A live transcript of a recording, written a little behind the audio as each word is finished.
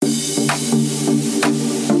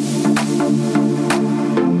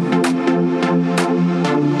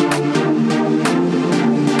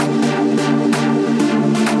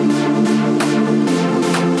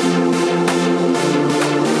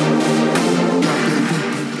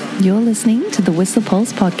You're listening to the Whistler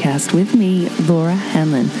Pulse podcast with me, Laura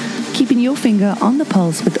Hanlon, keeping your finger on the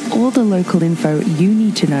pulse with all the local info you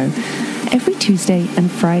need to know every Tuesday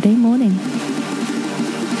and Friday morning.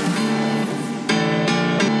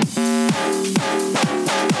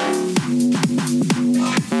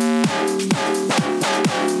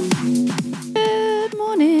 Good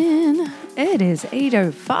morning. It is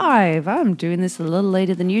 8:05. I'm doing this a little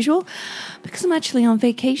later than usual because I'm actually on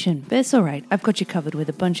vacation, but it's all right. I've got you covered with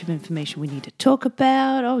a bunch of information we need to talk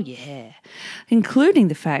about. Oh, yeah. Including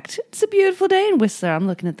the fact it's a beautiful day in Whistler. I'm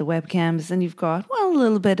looking at the webcams and you've got, well, a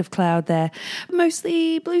little bit of cloud there,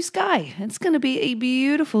 mostly blue sky. It's going to be a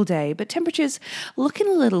beautiful day, but temperatures looking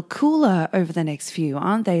a little cooler over the next few,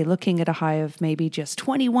 aren't they? Looking at a high of maybe just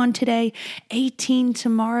 21 today, 18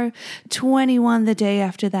 tomorrow, 21 the day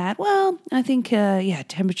after that. Well, I think,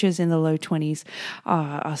 temperatures in the low 20s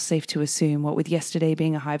are safe to assume. What with yesterday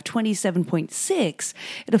being a high of 27.6,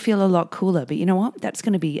 it'll feel a lot cooler. But you know what? That's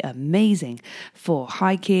going to be amazing for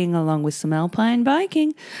hiking along with some alpine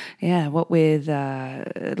biking. Yeah, what with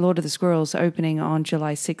Lord of the Squirrels opening on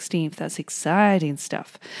July 16th. That's exciting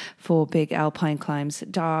stuff for big alpine climbs.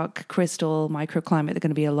 Dark, crystal, microclimate, they're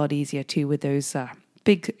going to be a lot easier too with those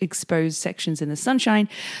big exposed sections in the sunshine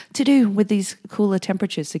to do with these cooler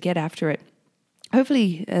temperatures, to get after it.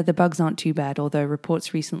 Hopefully the bugs aren't too bad, although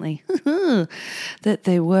reports recently that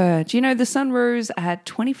they were. Do you know the sun rose at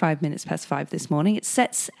 25 minutes past 5 this morning? It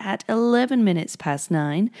sets at 11 minutes past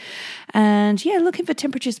 9. And yeah, looking for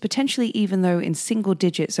temperatures potentially even though in single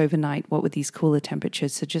digits overnight, what with these cooler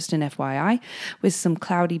temperatures. So just an FYI, with some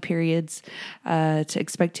cloudy periods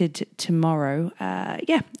expected tomorrow.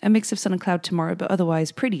 A mix of sun and cloud tomorrow, but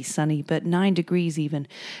otherwise pretty sunny, but 9 degrees even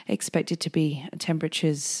expected to be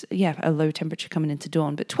temperatures. Yeah, a low temperature coming into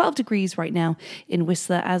dawn, but 12 degrees right now in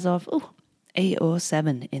Whistler as of 8 or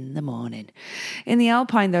 7 in the morning. In the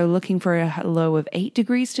Alpine, though, looking for a low of 8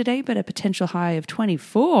 degrees today, but a potential high of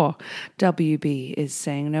 24. WB is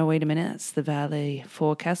saying, no, wait a minute, that's the Valley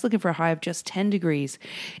forecast. Looking for a high of just 10 degrees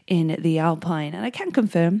in the Alpine. And I can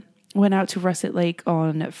confirm, went out to Russet Lake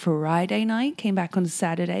on Friday night, came back on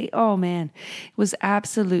Saturday. Oh man, it was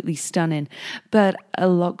absolutely stunning, but a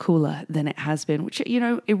lot cooler than it has been, which, you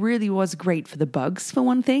know, it really was great for the bugs for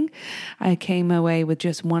one thing. I came away with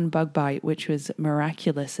just one bug bite, which was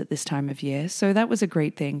miraculous at this time of year. So that was a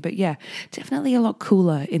great thing. But yeah, definitely a lot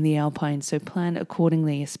cooler in the Alpine. So plan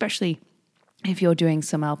accordingly, especially if you're doing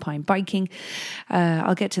some alpine biking.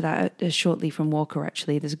 I'll get to that shortly from Walker,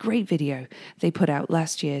 actually. There's a great video they put out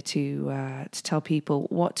last year to tell people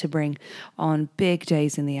what to bring on big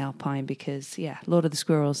days in the alpine because, yeah, Lord of the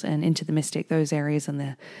Squirrels and Into the Mystic, those areas on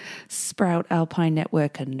the Sprout Alpine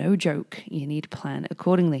Network are no joke. You need to plan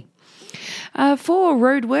accordingly. For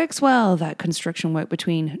roadworks, well, that construction work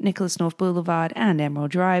between Nicholas North Boulevard and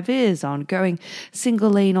Emerald Drive is ongoing. Single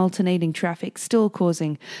lane alternating traffic still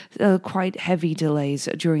causing quite heavy delays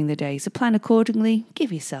during the day. So plan accordingly.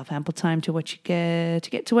 Give yourself ample time to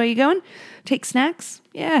get to where you're going. Take snacks.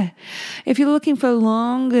 Yeah. If you're looking for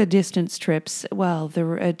longer distance trips, well,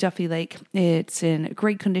 the Duffy Lake, it's in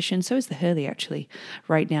great condition. So is the Hurley, actually,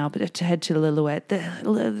 right now. But to head to Lillooet,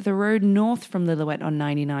 the road north from Lillooet on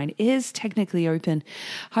 99 is technically open.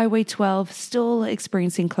 Highway 12 still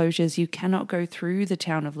experiencing closures. You cannot go through the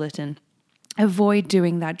town of Lytton. Avoid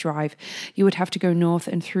doing that drive. You would have to go north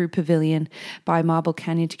and through Pavilion by Marble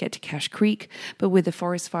Canyon to get to Cache Creek. But with the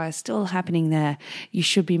forest fire still happening there, you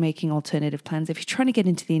should be making alternative plans. If you're trying to get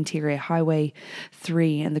into the interior, Highway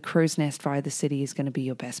 3 and the Crow's Nest via the city is going to be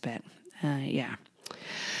your best bet.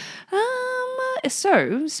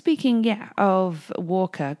 So, speaking, of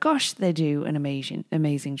Walker, gosh, they do an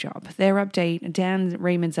amazing job. Their update, Dan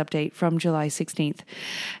Raymond's update from July 16th,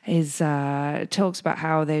 is talks about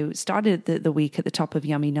how they started the week at the top of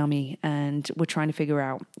Yummy Nummy and were trying to figure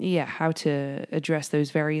out, how to address those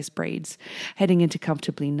various braids heading into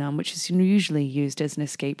Comfortably Numb, which is usually used as an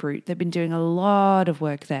escape route. They've been doing a lot of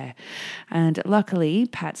work there. And luckily,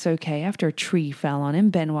 Pat's okay after a tree fell on him.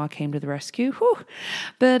 Benoit came to the rescue. Whew.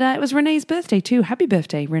 But it was Renee's birthday too. Happy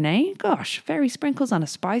birthday, Renee. Gosh, fairy sprinkles on a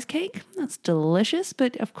spice cake. That's delicious.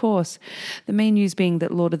 But of course, the main news being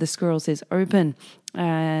that Lord of the Squirrels is open.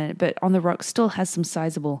 But on the rocks still has some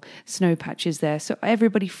sizable snow patches there. So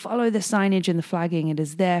everybody follow the signage and the flagging. It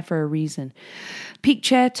is there for a reason. Peak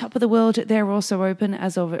Chair, Top of the World, they're also open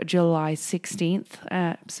as of July 16th.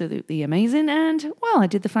 Absolutely amazing. And, well, I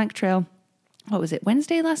did the flank trail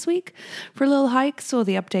Wednesday last week for a little hike. Saw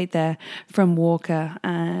the update there from Walker.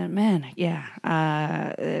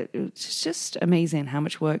 It's just amazing how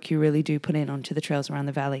much work you really do put in onto the trails around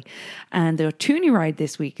the valley. And the Toonie ride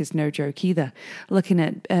this week is no joke either. Looking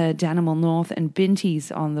at Danimal North and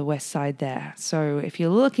Binties on the west side there. So if you're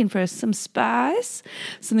looking for some spice,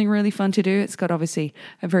 something really fun to do, it's got obviously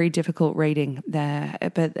a very difficult rating there,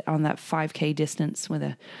 but on that 5K distance with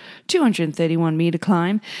a 231 meter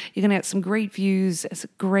climb, you're going to get some great views. It's a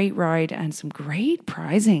great ride and some great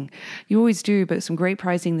pricing. You always do, but some great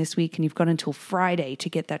pricing this week, and you've got until Friday to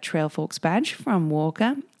get that Trail Forks badge from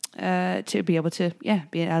Walker to be able to,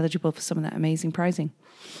 be eligible for some of that amazing pricing.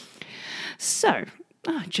 So,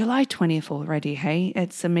 July 20th already, hey?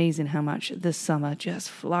 It's amazing how much this summer just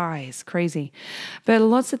flies. Crazy. But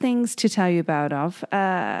lots of things to tell you about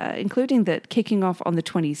including that kicking off on the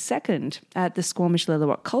 22nd at the Squamish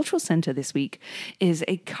Lillooet Cultural Centre this week is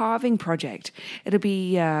a carving project. It'll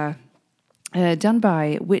be done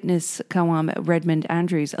by Witness Kawam Redmond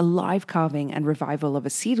Andrews, a live carving and revival of a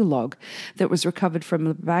cedar log that was recovered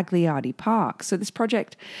from Bagliardi Park. So this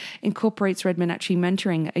project incorporates Redmond actually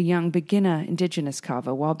mentoring a young beginner Indigenous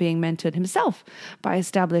carver while being mentored himself by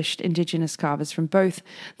established Indigenous carvers from both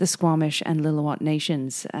the Squamish and Lillooet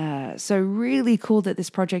nations. So really cool that this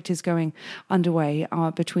project is going underway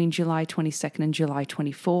between July 22nd and July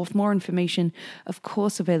 24th. More information, of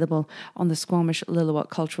course, available on the Squamish Lillooet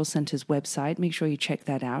Cultural Centre's website. Make sure you check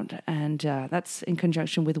that out. And that's in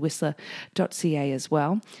conjunction with whistler.ca as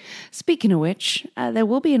well. Speaking of which, there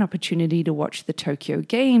will be an opportunity to watch the Tokyo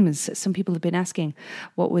Games. Some people have been asking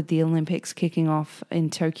what would the Olympics kicking off in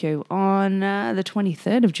Tokyo on the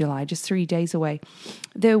 23rd of July, just 3 days away.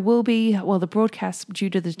 There will be, the broadcast due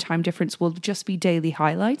to the time difference will just be daily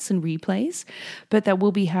highlights and replays, but that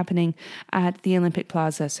will be happening at the Olympic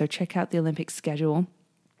Plaza. So check out the Olympic schedule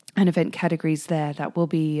and event categories there that will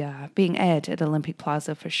be being aired at Olympic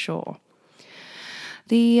Plaza for sure.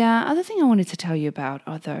 The other thing I wanted to tell you about,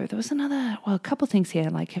 although there was a couple things here,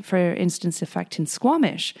 like for instance, the fact in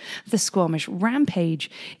Squamish, the Squamish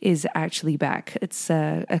Rampage is actually back. It's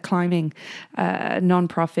a climbing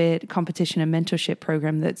non-profit competition and mentorship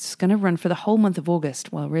program that's going to run for the whole month of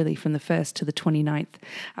August. Well, really from the 1st to the 29th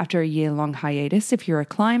after a year-long hiatus. If you're a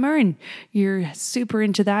climber and you're super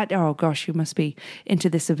into that, oh gosh, you must be into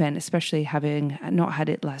this event, especially having not had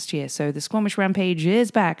it last year. So the Squamish Rampage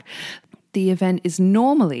is back. The event is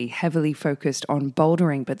normally heavily focused on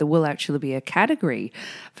bouldering, but there will actually be a category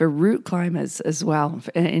for route climbers as well,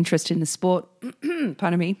 for interest in the sport,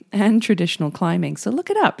 and traditional climbing. So look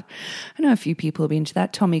it up. I know a few people will be into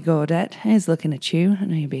that. Tommy Gaudet is looking at you. I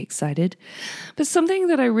know you'll be excited. But something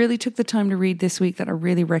that I really took the time to read this week that I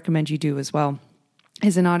really recommend you do as well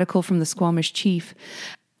is an article from the Squamish Chief.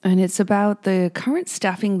 And it's about the current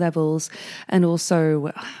staffing levels and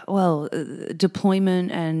also, deployment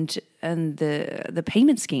and the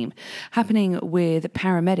payment scheme happening with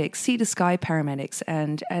paramedics, Sea to Sky paramedics,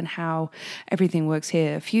 and how everything works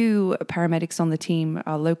here. A few paramedics on the team,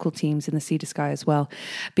 our local teams in the Sea to Sky as well,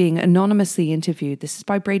 being anonymously interviewed. This is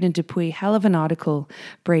by Braden Dupuy. Hell of an article,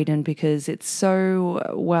 Braden, because it's so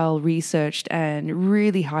well researched and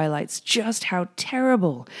really highlights just how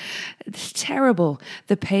terrible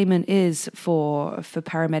the payment is for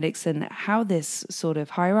paramedics and how this sort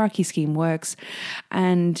of hierarchy scheme works,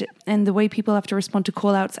 and the way people have to respond to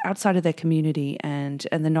call-outs outside of their community and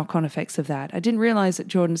the knock-on effects of that. I didn't realize that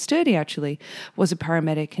Jordan Sturdy actually was a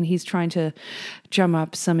paramedic, and he's trying to drum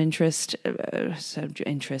up some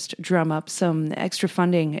extra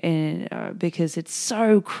funding because it's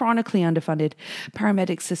so chronically underfunded.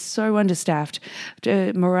 Paramedics are so understaffed.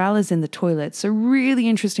 Morale is in the toilet. So really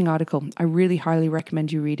interesting article. I really highly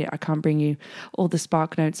recommend you read it. I can't bring you all the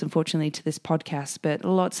spark notes, unfortunately, to this podcast, but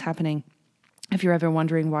lots happening. If you're ever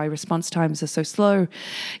wondering why response times are so slow,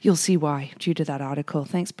 you'll see why due to that article.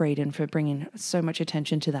 Thanks, Braden, for bringing so much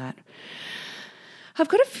attention to that. I've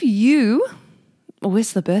got a few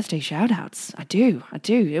Whistler birthday shout-outs. I do.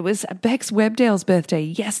 It was Bex Webdale's birthday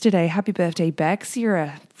yesterday. Happy birthday, Bex. You're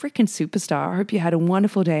a freaking superstar. I hope you had a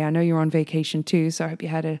wonderful day. I know you're on vacation too, so I hope you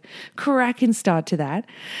had a cracking start to that.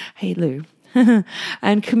 Hey, Lou.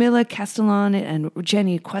 And Camilla Castellan and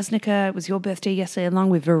Jenny Kwasnica, it was your birthday yesterday, along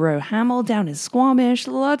with Vero Hamill down in Squamish.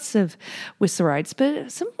 Lots of Whistlerites,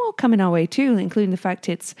 but some more coming our way too, including the fact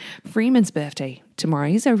it's Freeman's birthday tomorrow.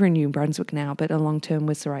 He's over in New Brunswick now, but a long-term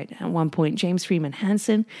Whistlerite at one point. James Freeman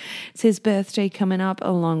Hansen, it's his birthday coming up,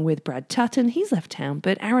 along with Brad Tutton. He's left town,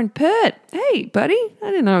 but Aaron Pert, hey, buddy,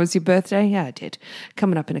 I didn't know it was your birthday. Yeah, I did.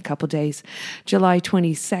 Coming up in a couple days. July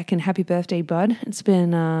 22nd, happy birthday, bud. It's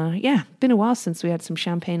been, been a while since we had some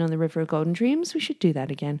champagne on the River of Golden Dreams. We should do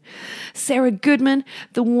that again. Sarah Goodman,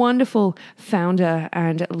 the wonderful founder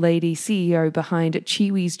and lady CEO behind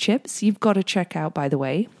Chiwi's Chips. You've got to check out, by the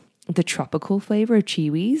way, the tropical flavor of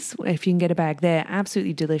Chiwi's. If you can get a bag there,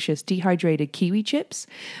 absolutely delicious dehydrated kiwi chips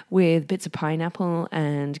with bits of pineapple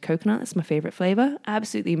and coconut. That's my favorite flavor.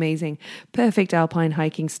 Absolutely amazing. Perfect alpine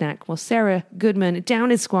hiking snack. Well, Sarah Goodman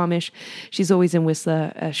down in Squamish. She's always in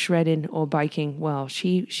Whistler, shredding or biking. Well,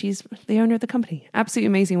 she's the owner of the company. Absolutely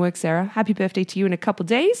amazing work, Sarah. Happy birthday to you in a couple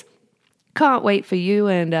days. Can't wait for you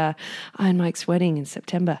and Iron Mike's wedding in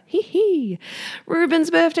September. Hee hee. Ruben's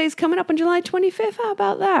birthday's coming up on July 25th. How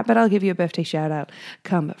about that? But I'll give you a birthday shout out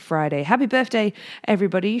come Friday. Happy birthday,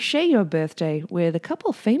 everybody. Share your birthday with a couple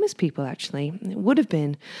of famous people, actually. It would have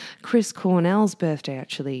been Chris Cornell's birthday,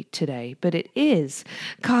 actually, today. But it is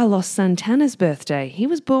Carlos Santana's birthday. He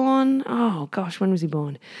was born, when was he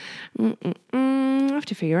born? I have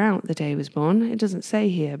to figure out the day he was born. It doesn't say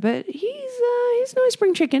here, but he's no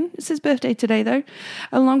spring chicken. It's his birthday today, though,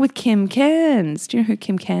 along with Kim Cairns. Do you know who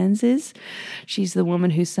Kim Cairns is? She's the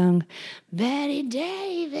woman who sung Betty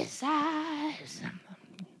Davis Eyes.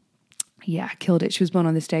 Yeah, killed it. She was born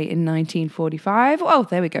on this day in 1945. Oh,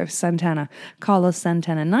 there we go. Santana. Carlos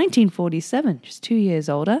Santana, 1947, just 2 years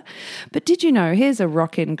older. But did you know, here's a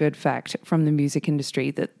rockin' good fact from the music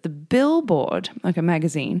industry, that the Billboard, like a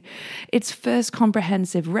magazine, its first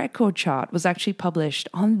comprehensive record chart was actually published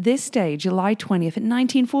on this day, July 20th, in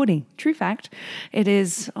 1940. True fact. It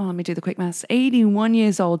is, let me do the quick maths, 81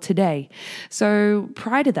 years old today. So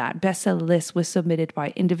prior to that, bestseller lists were submitted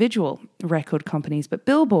by individual record companies, but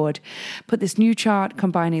Billboard put this new chart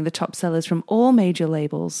combining the top sellers from all major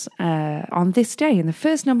labels on this day. And the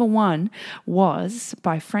first number one was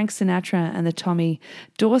by Frank Sinatra and the Tommy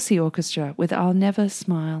Dorsey Orchestra with I'll Never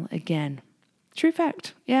Smile Again. True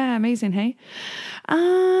fact. Yeah, amazing, hey?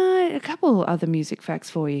 A couple other music facts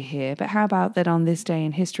for you here, but how about that on this day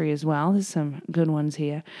in history as well? There's some good ones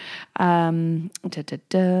here.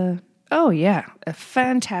 Oh, yeah, a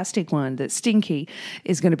fantastic one that Stinky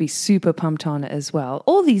is going to be super pumped on as well.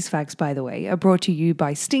 All these facts, by the way, are brought to you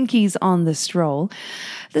by Stinky's on the Stroll.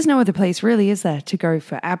 There's no other place, really, is there, to go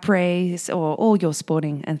for après or all your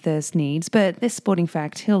sporting and thirst needs. But this sporting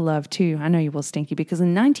fact he'll love too. I know you will, Stinky, because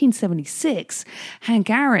in 1976, Hank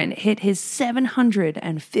Aaron hit his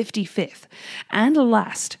 755th and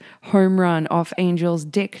last home run off Angels'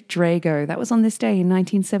 Dick Drago. That was on this day in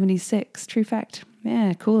 1976. True fact.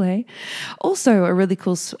 Yeah, cool, hey? Also, a really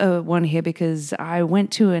cool one here because I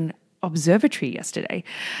went to an observatory yesterday,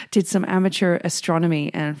 did some amateur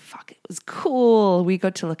astronomy, and it was cool. We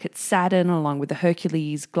got to look at Saturn along with the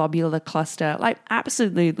Hercules globular cluster, like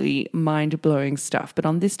absolutely mind-blowing stuff. But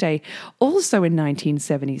on this day, also in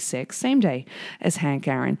 1976, same day as Hank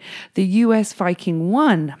Aaron, the US Viking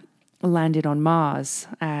 1 landed on Mars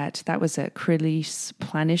that was at Krylis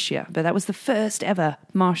Planitia, but that was the first ever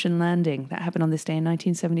Martian landing that happened on this day in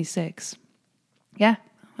 1976. Yeah,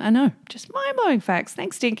 I know, just mind-blowing facts.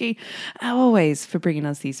 Thanks, Stinky, always for bringing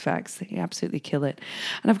us these facts. You absolutely kill it.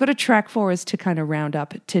 And I've got a track for us to kind of round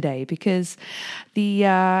up today because the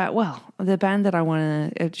band that I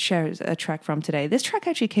want to share a track from today, this track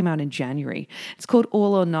actually came out in January. It's called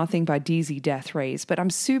All or Nothing by DZ Death Rays, but I'm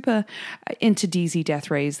super into DZ Death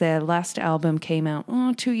Rays. Their last album came out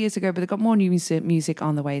 2 years ago, but they've got more new music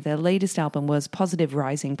on the way. Their latest album was Positive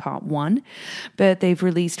Rising Part 1, but they've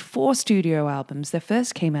released 4 studio albums. Their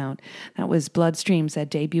first came out, that was Bloodstreams, their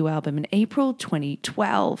debut album in April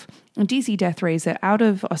 2012. And DZ Death Rays, they're out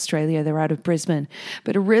of Australia, they're out of Brisbane,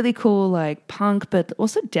 but a really cool like punk but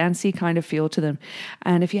also dancey kind of feel to them.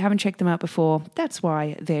 And if you haven't checked them out before, that's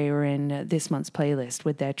why they are in this month's playlist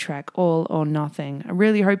with their track All or Nothing. I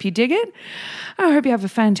really hope you dig it. I hope you have a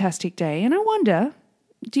fantastic day. And I wonder,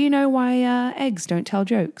 do you know why eggs don't tell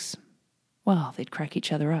jokes? Well, they'd crack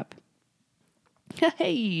each other up.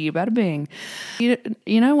 Hey, bada bing.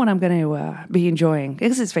 You know what I'm going to be enjoying?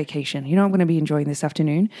 Because it's vacation. You know what I'm going to be enjoying this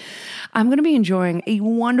afternoon? I'm going to be enjoying a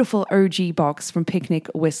wonderful OG box from Picnic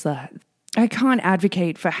Whistler. I can't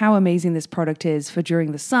advocate for how amazing this product is for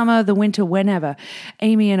during the summer, the winter, whenever.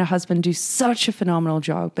 Amy and her husband do such a phenomenal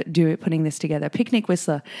job putting this together. Picnic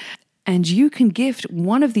Whistler. And you can gift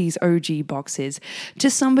one of these OG boxes to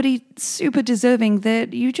somebody super deserving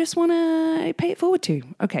that you just want to pay it forward to.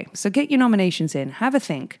 Okay, so get your nominations in. Have a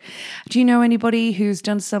think. Do you know anybody who's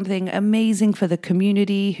done something amazing for the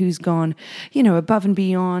community, who's gone, above and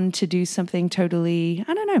beyond to do something totally,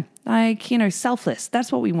 I don't know, selfless?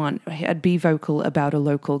 That's what we want at Be Vocal About a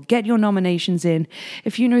Local. Get your nominations in.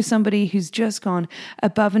 If you know somebody who's just gone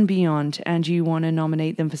above and beyond and you want to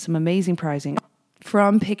nominate them for some amazing prizing,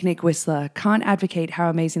 from Picnic Whistler, can't advocate how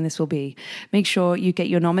amazing this will be. Make sure you get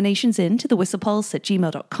your nominations in to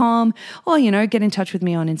thewhistlepulse@gmail.com or, get in touch with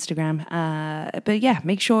me on Instagram. But yeah,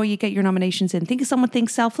 make sure you get your nominations in. Think of someone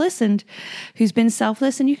thinks selfless and who's been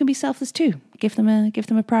selfless, and you can be selfless too. Give them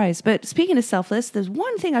a prize. But speaking of selfless, there's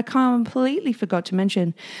one thing I completely forgot to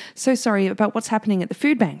mention. So sorry about what's happening at the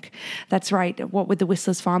food bank. That's right. What with the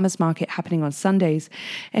Whistler's Farmers Market happening on Sundays.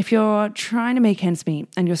 If you're trying to make ends meet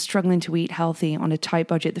and you're struggling to eat healthy on a tight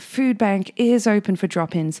budget, the food bank is open for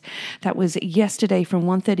drop-ins. That was yesterday from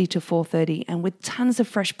 1:30 to 4:30, and with tons of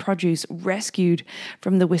fresh produce rescued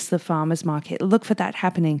from the Whistler Farmers Market. Look for that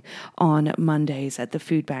happening on Mondays at the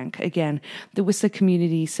food bank. Again, the Whistler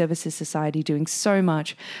Community Services Society doing so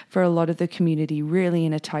much for a lot of the community, really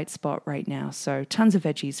in a tight spot right now. So tons of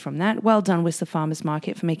veggies from that. Well done, Whistler Farmers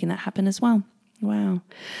Market, for making that happen as well. Wow.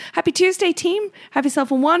 Happy Tuesday, team. Have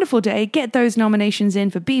yourself a wonderful day. Get those nominations in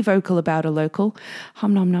for Be Vocal About a Local.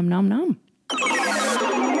 Hum nom nom nom nom.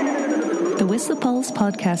 The Whistler Pulse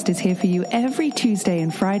podcast is here for you every Tuesday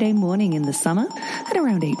and Friday morning in the summer at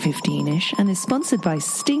around 8:15ish, and is sponsored by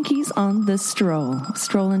Stinkies on the Stroll.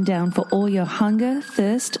 Strolling down for all your hunger,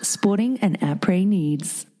 thirst, sporting and après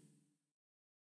needs.